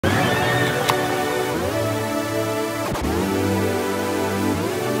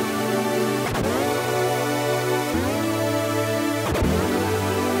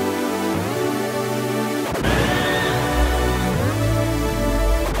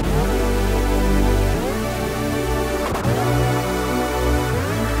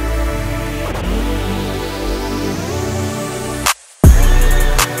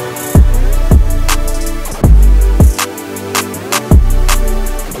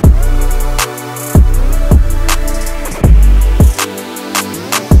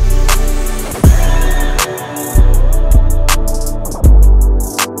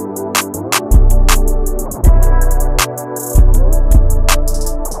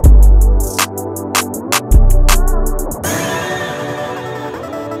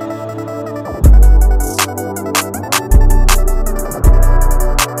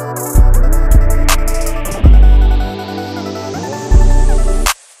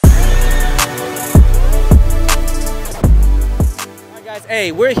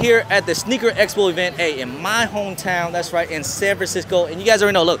Hey, we're here at the Sneaker Expo event, hey, in my hometown, that's right, in San Francisco. And you guys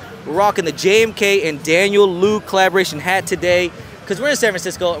already know, look, we're rocking the JMK and Daniel Lu collaboration hat today because we're in San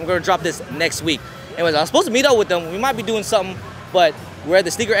Francisco and we're gonna drop this next week. Anyways, I was supposed to meet up with them. We might be doing something, but we're at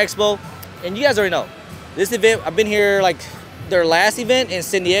the Sneaker Expo. And you guys already know, this event, I've been here like their last event in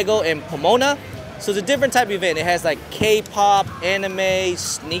San Diego and Pomona. So it's a different type of event. It has like K-pop, anime,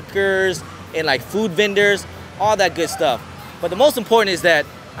 sneakers, and like food vendors, all that good stuff. But the most important is that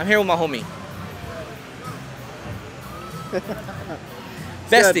I'm here with my homie.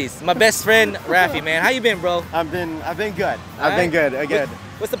 Besties, my best friend, Rafi, man. How you been, bro? I've been good. I've been good, good.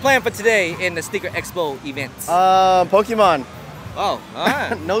 What's the plan for today in the Sneaker Expo events? Pokemon. Oh, all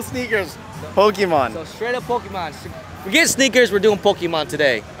right. No sneakers, Pokemon. So straight up Pokemon. Forget sneakers, we're doing Pokemon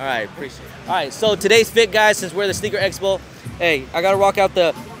today. All right, appreciate it. All right, so today's fit, guys, since we're at the Sneaker Expo, hey, I gotta rock out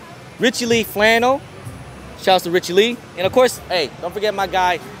the Richie Lee flannel. Shouts to Richie Lee. And of course, hey, don't forget my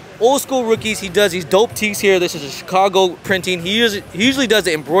guy, Old School Rookies. He does these dope tees here. This is a Chicago printing. He usually does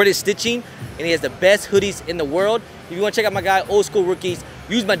the embroidered stitching, and he has the best hoodies in the world. If you want to check out my guy, Old School Rookies,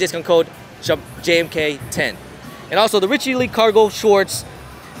 use my discount code JMK10. And also the Richie Lee cargo shorts.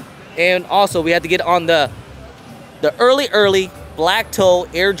 And also we had to get on the early black toe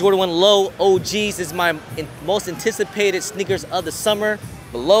Air Jordan 1 Low OGs. This is my most anticipated sneakers of the summer.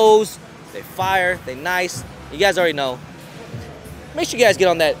 The lows, they fire, they nice. You guys already know. Make sure you guys get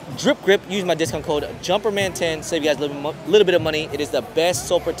on that drip grip. Use my discount code JUMPERMAN10. Save you guys a little bit of money. It is the best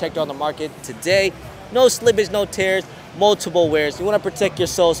sole protector on the market today. No slippage, no tears, multiple wears. You want to protect your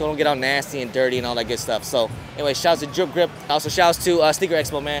sole so it don't get all nasty and dirty and all that good stuff. So anyway, shouts to drip grip. Also shouts to Sneaker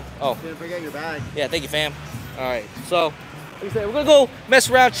Expo, man. Oh, didn't forget your bag. Yeah, thank you, fam. All right, so like I said, we're gonna go mess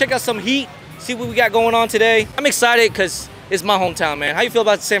around, check out some heat, see what we got going on today. I'm excited because it's my hometown, man. How you feel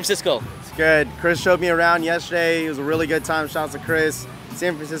about San Francisco? Good. Chris showed me around yesterday. It was a really good time. Shouts to Chris.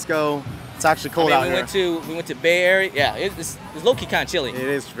 San Francisco. It's actually cold out here. We went to Bay Area. Yeah, it's low-key kind of chilly. It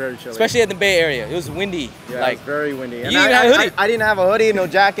is very chilly. Especially in the Bay Area. It was windy. Yeah, like, it was very windy. And you didn't have a hoodie. I didn't have a hoodie, no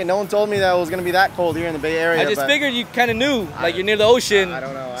jacket. No one told me that it was going to be that cold here in the Bay Area. I just figured you kind of knew. Like, you're near the ocean. I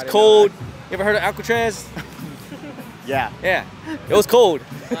don't know. It's cold. You ever heard of Alcatraz? Yeah. Yeah. It was cold.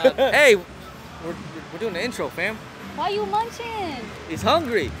 Hey, we're doing the intro, fam. Why you munching? He's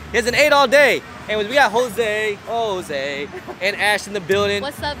hungry. He hasn't ate all day. Anyways, we got Jose, and Ash in the building.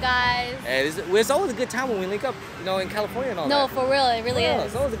 What's up, guys? Hey, it's always a good time when we link up, you know, in California and all that. No, for real, it really is.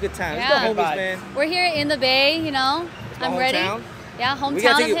 It's always a good time. Yeah. Let's go, homies, man. We're here in the Bay, you know. I'm ready. Yeah, hometown we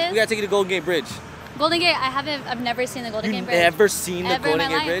gotta of his. We gotta take you to Golden Gate Bridge. Golden Gate, I've never seen the Golden Gate Bridge. Never seen the Golden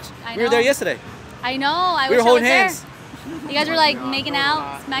Gate Bridge? I know. We were there yesterday. I know. We were holding hands. You guys were like making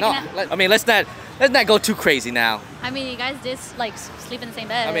out, smacking out. I mean, let's not go too crazy now. I mean, you guys did like sleep in the same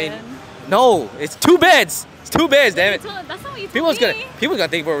bed. I mean, no, it's 2 beds. It's 2 beds, damn it. That's not what you told me. People gonna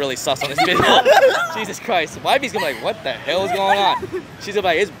think we're really sus on this video. Jesus Christ. Wifey's gonna be like, what the hell is going on? She's gonna be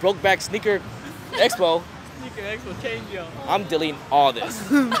like, it's Brokeback Sneaker Expo. Sneaker Expo change, yo. I'm deleting all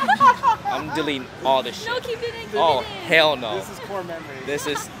this. I'm deleting all this shit. No, keep it in. Oh, hell no. This is core memory.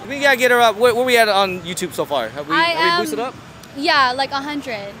 We gotta get her up. Where we at on YouTube so far? Have we boosted up? Yeah, like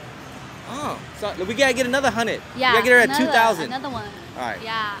 100. Oh, so we gotta get another 100. Yeah, we gotta get her at 2,000. Another one. All right.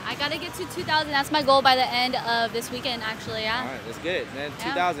 Yeah, I gotta get to 2,000. That's my goal by the end of this weekend, actually. Yeah. All right, let's get it, man.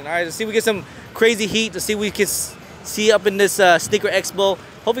 2,000. All right, let's see if we get some crazy heat. To see if we can see up in this Sneaker Expo.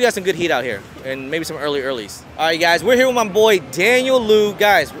 Hope we got some good heat out here and maybe some earlies. All right, guys, we're here with my boy Daniel Lu.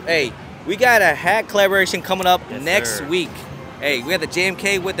 Guys, hey, we got a hat collaboration coming up next week. Hey, we got the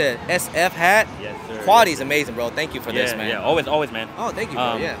JMK with the SF hat. Yes, sir. Quality's amazing, bro. Thank you for this, man. Yeah, always, man. Oh, thank you,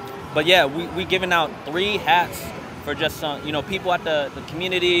 bro. Yeah. But yeah, we giving out 3 hats for just some, you know, people at the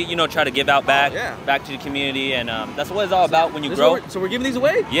community, you know, try to give out back to the community, and that's what it's all about when you grow. So we're giving these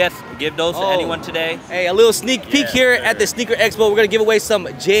away? Yes, give those to anyone today. Hey, a little sneak peek here at the Sneaker Expo. We're gonna give away some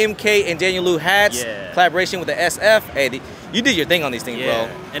JMK and Daniel Lu hats, collaboration with the SF. Hey, you did your thing on these things, bro.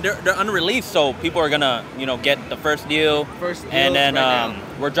 And they're unreleased, so people are gonna, you know, get the first deal. And then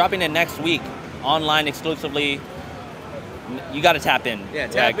we're dropping it next week, online exclusively. You got to tap in. Yeah,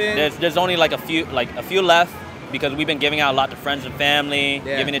 tap in. There's only like a few left because we've been giving out a lot to friends and family,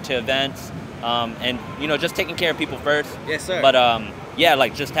 giving it to events, and you know, just taking care of people first. Yes, sir. But yeah,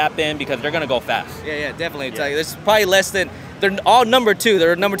 like just tap in because they're gonna go fast. Yeah, definitely. Yeah. There's probably less than, they're all number 2.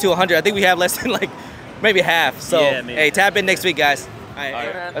 They're number 200. I think we have less than like maybe half. So hey, tap in next week, guys. All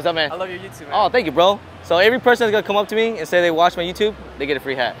right. What's up, man? I love your YouTube, man. Oh, thank you, bro. So every person that's gonna come up to me and say they watch my YouTube, they get a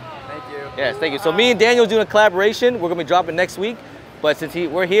free hat. Thank you. Yes, thank you. So me and Daniel's doing a collaboration. We're gonna be dropping next week, but since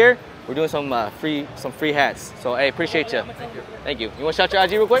we're here, we're doing some free hats. So hey, appreciate you. Thank you. You want to shout your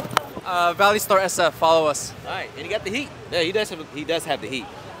IG real quick? Valley Store SF. Follow us. All right, and he got the heat. Yeah, he does have the heat.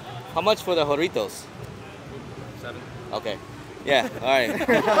 How much for the Jorritos? 7. Okay. Yeah, all right.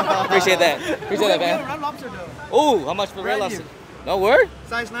 Appreciate that. Appreciate that, man. Red Lobster though. Ooh, how much for the red lobster? No word?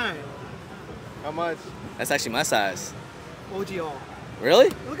 Size 9. How much? That's actually my size. OGO. Really?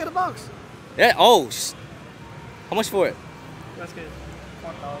 Look at the box. Yeah. Oh, how much for it? That's good.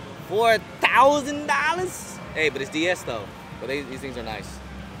 $4,000? Hey, but it's DS though. But these things are nice.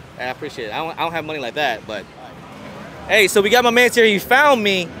 I appreciate it. I don't have money like that, but hey, so we got my man here. He found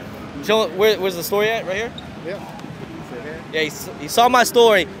me. Show where's the story at? Right here? Yeah. Yeah, he saw my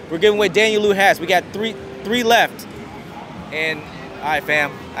story. We're giving away Daniel Lu hats. We got three left. And all right,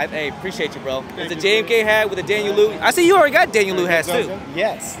 fam. Hey, appreciate you, bro. It's a JMK hat with a Daniel Lu. I see you already got Daniel Lu hats too.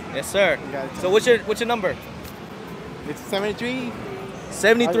 Yes. Yes, sir. So what's your number? It's 73.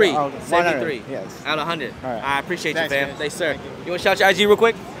 73. Oh, 73. Yes. Out of 100. All right. I appreciate Thanks, you, fam. man. Thanks, sir. Thank You want to shout your IG real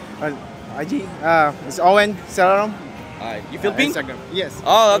quick? IG. It's Owen Celerum. All right. You Philippine? Instagram. Yes.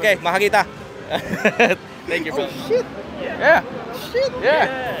 Oh, okay. Mahagita. Thank you, bro. Oh, shit. Yeah. Shit.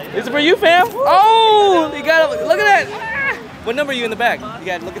 Yeah. This is for you, fam. Oh, you got it. Look at that. Ah. What number are you in the back? You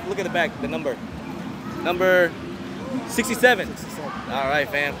got look at the back. The number. Number 67. All right,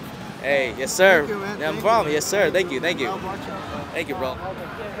 fam. Hey, yes, sir. Thank you, man. No Thank problem. you. Yes, sir. Thank you. Thank you. I'll watch out. Thank you, bro.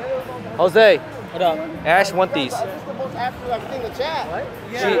 Jose. What up? Ash want these.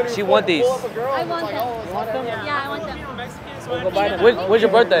 She want these. I want them. Yeah, I want them. Go buy them. When's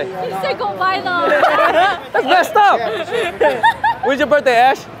your birthday? You said go buy them. That's messed up. When's your birthday,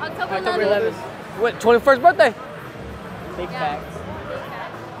 Ash? October 11th. What, 21st birthday? Big Yeah. facts.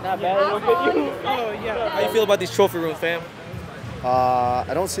 Not bad. Look at you. Oh, yeah. How you feel about these trophy rooms, fam?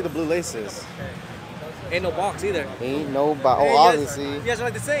 I don't see the blue laces. Ain't no box either. Ain't no box. Hey, Oh, you guys- obviously. You guys are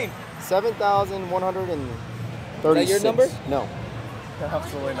like the same. 7,136. Is that your number? No.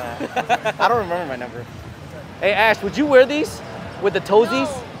 Absolutely not. I don't remember my number. Hey, Ash, would you wear these with the toesies?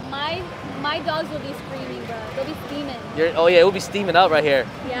 No, my dogs will be screaming, bro. They'll be steaming. Oh yeah, it will be steaming up right here.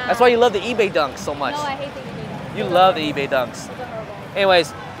 Yeah. That's why you love the eBay dunks so much. No, I hate the eBay dogs. You love the eBay dunks. Those are horrible.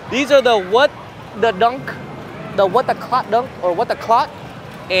 Anyways, these are the what the clot dunk or what the clot,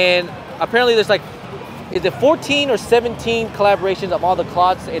 and apparently there's like, is it 14 or 17 collaborations of all the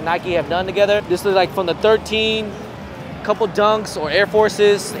clots and Nike have done together? This is like from the 13, couple dunks or Air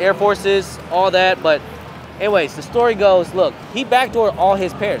Forces, all that. But anyways, the story goes, look, he backdoored all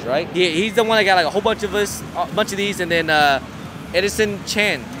his pairs, right? Yeah, he's the one that got like a whole bunch of these, and then Edison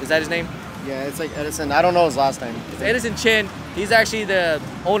Chen, is that his name? Yeah, it's like Edison. I don't know his last name. It's Edison Chen. He's actually the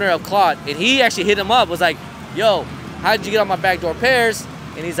owner of Clot, and he actually hit him up, was like, yo, how did you get on my backdoor pairs?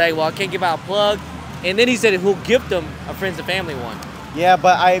 And he's like, well, I can't give out a plug. And then he said he'll gift them a friends and family one. Yeah,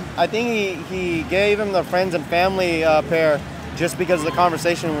 but I think he gave him the friends and family pair just because of the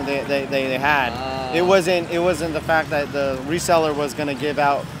conversation they had. It wasn't the fact that the reseller was gonna give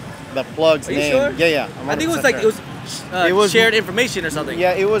out the plug's Are you name. sure? Yeah. I think it was like sure. it was shared information or something.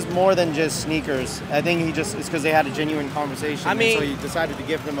 Yeah, it was more than just sneakers. I think it's because they had a genuine conversation. I mean, and so he decided to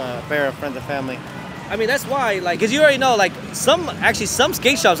give them a pair of friends and family. I mean, that's why, like, because you already know, like, some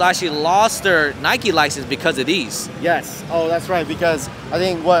skate shops actually lost their Nike license because of these. Yes. Oh, that's right. Because I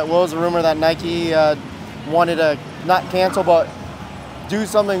think what was the rumor that Nike wanted to not cancel but do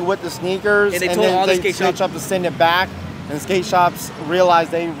something with the sneakers, And they told all the skate shops to send it back, and skate shops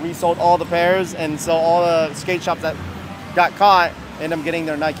realized they resold all the pairs, and so all the skate shops that got caught end up getting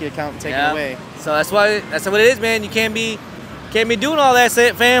their Nike account taken away. So that's what it is, man. You can't be doing all that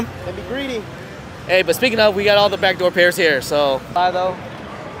shit, fam. Can't be greedy. Hey, but speaking of, we got all the backdoor pairs here. So though,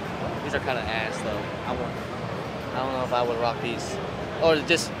 these are kind of ass though. I don't know if I would rock these, or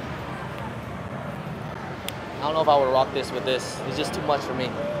just. I don't know if I would rock this with this. It's just too much for me.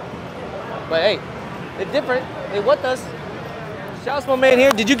 But hey, it's different. Hey, what does? Shout out to my man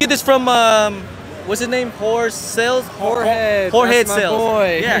here. Did you get this from what's his name? Horse Sales? Horhead. Horhead That's my Sales.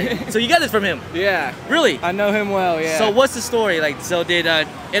 boy. Yeah. So you got this from him? Yeah. Really? I know him well, yeah. So what's the story? Like, so did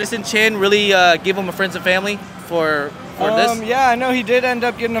Edison Chen really give him a friends and family for this? Yeah, I know he did end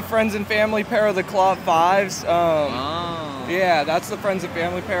up getting a friends and family pair of the Clot 5s. Yeah, that's the friends and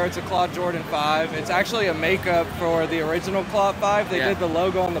family pair. It's a Clot Jordan 5. It's actually a makeup for the original Clot 5. They did the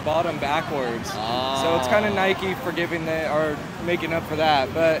logo on the bottom backwards. So it's kind of Nike forgiving or making up for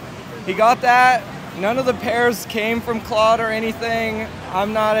that. But he got that. None of the pairs came from Clot or anything.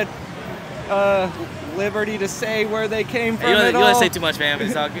 I'm not at liberty to say where they came from You don't say too much, fam.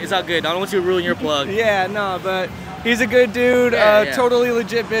 It's all good. I don't want you to ruin your plug. Yeah, no, but he's a good dude. Yeah. Totally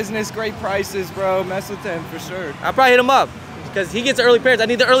legit business. Great prices, bro. Mess with him for sure. I'll probably hit him up because he gets the early pairs. I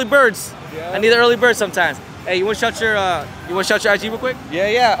need the early birds. Yeah. I need the early birds sometimes. Hey, you want to shout your IG real quick?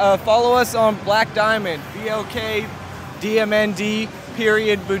 Yeah. Follow us on Black Diamond,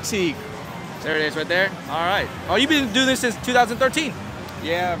 BOKDMND.boutique. There it is, right there. All right. Oh, you've been doing this since 2013.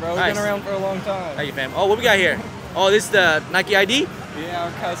 Yeah, bro. We've Nice. been around for a long time. Thank you, fam. Oh, what we got here? Oh, this is the Nike ID? Yeah,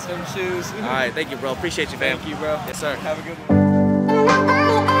 our custom shoes. All right, thank you, bro. Appreciate you, fam. Thank you, bro. Yes, sir. Have a good one.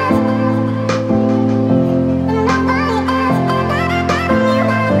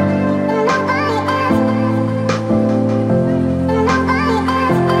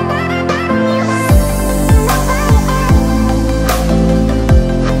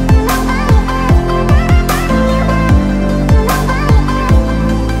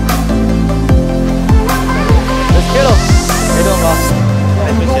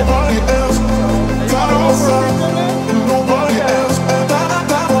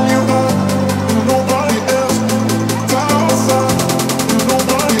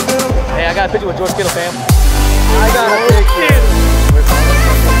 Hey, I got a picture with George Kittle, fam. I got a picture.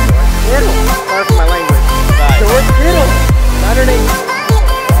 Kittle. Sorry for my language. George Kittle. Saturday.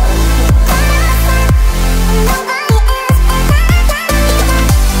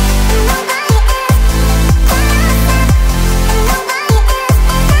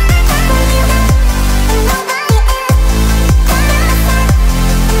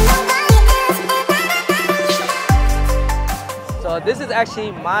 So this is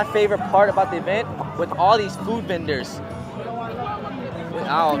actually my favorite part about the event with all these food vendors.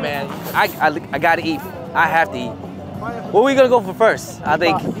 Oh man, I gotta eat. I have to eat. What are we gonna go for first? I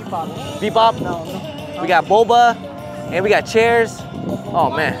think Bebop. We got boba, and we got chairs.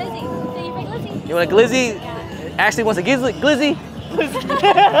 Oh man. You want a glizzy? Ashley wants a glizzy. Glizzy.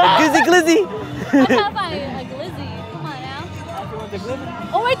 Glizzy. I can't find a glizzy. Come on now.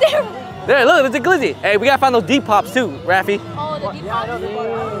 Oh, right there. There, look, it's a glizzy. Hey, we gotta find those deep pops too, Rafi. Oh, the deep pops.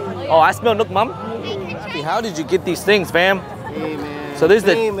 Oh, I smell Nook Mum. How did you get these things, fam? Hey, man. So there's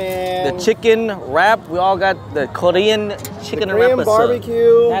the man. chicken wrap. We all got the Korean chicken The Korean wrap.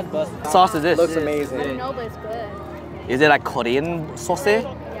 barbecue. Sauce is this? Looks amazing. No, but it's good. Is it like Korean sauce? Yeah,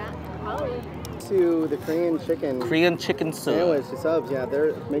 probably. To the Korean chicken. Korean chicken soup. Sandwich, the subs, yeah.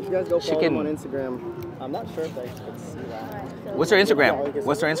 Make sure you guys go follow Chicken. them on Instagram. I'm not sure if they can see that. What's your Instagram?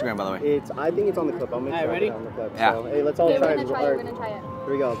 What's your Instagram, by the way? I think it's on the clip. I'll make sure I put it on the clip. Yeah. So, hey, let's all Okay, try we're it. gonna try it. We're gonna try it.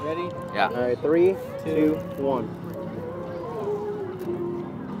 Here we go. Ready? Yeah. All right, 3, 2, 1.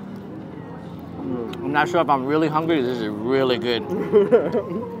 I'm not sure if I'm really hungry. This is really good.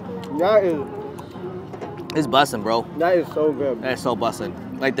 It's bussin', bro. That is so good. That's so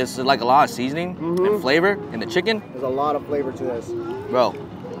bussin'. Like this is like a lot of seasoning and flavor in the chicken. There's a lot of flavor to this. Bro,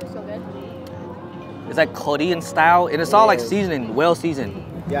 It's so good. it's like Korean style and it's all like is. seasoned, well seasoned.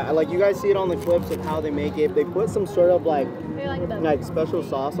 Yeah, like you guys see it on the clips of how they make it. They put some sort of like special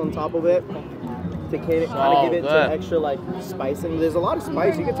sauce on top of it to kind of give it some extra like spice. And there's a lot of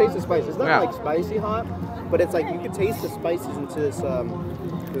spice. You can taste the spice. It's not like spicy hot, but it's like you can taste the spices into this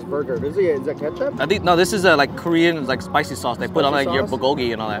this burger. Is that ketchup? I think no, this is a like Korean like spicy sauce they put on like your sauce?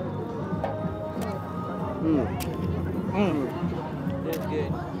 bulgogi and all that. It's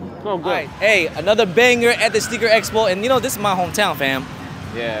good. So good. Right. Hey, another banger at the Sneaker Expo, and you know this is my hometown, fam.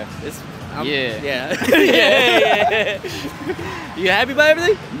 Yeah. Yeah. You happy about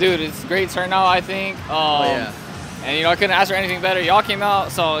everything? Dude, it's a great turnout, I think. Yeah. And you know, I couldn't ask for anything better. Y'all came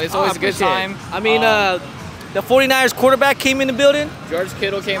out, so it's always a good time. I mean, the 49ers quarterback came in the building. George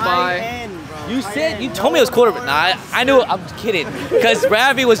Kittle came by. You told me it was quarterback. Nah, I knew. I'm kidding. Because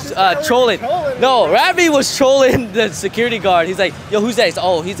Ravi was trolling. No, Ravi was trolling the security guard. He's like, yo, who's that? He's,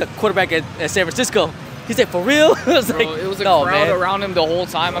 oh, he's a quarterback at San Francisco. He said, for real? I was like, It was a no, crowd man. around him the whole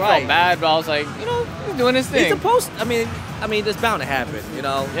time. I felt bad, but I was like, you know, he's doing his thing. He's supposed. I mean, it's bound to happen. You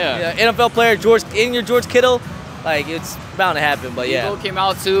know. Yeah. NFL player George Kittle. Like, it's bound to happen, but yeah. Eagle came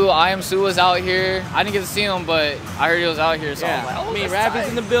out too. I Am Sue was out here. I didn't get to see him, but I heard he was out here, so I was like, oh, I mean, that's Ravi's tight.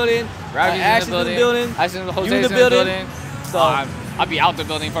 in the building. Ravi's Ashley's in the building. Jose's in the building. So, I'd be out the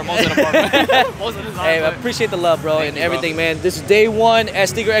building for most of the part. Most of the time. hey, I but- appreciate the love, bro, Thank and you, everything, man. This is day one at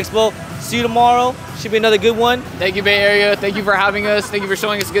Sneaker Expo. See you tomorrow. Should be another good one. Thank you, Bay Area. Thank you for having us. Thank you for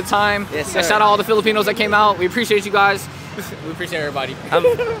showing us a good time. Yes, And sir. shout out all the Filipinos that came out. We appreciate you guys. We appreciate everybody.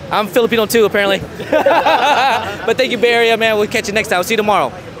 I'm Filipino too, apparently. But thank you, Bay Area, man. We'll catch you next time. We'll see you tomorrow.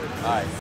 All right.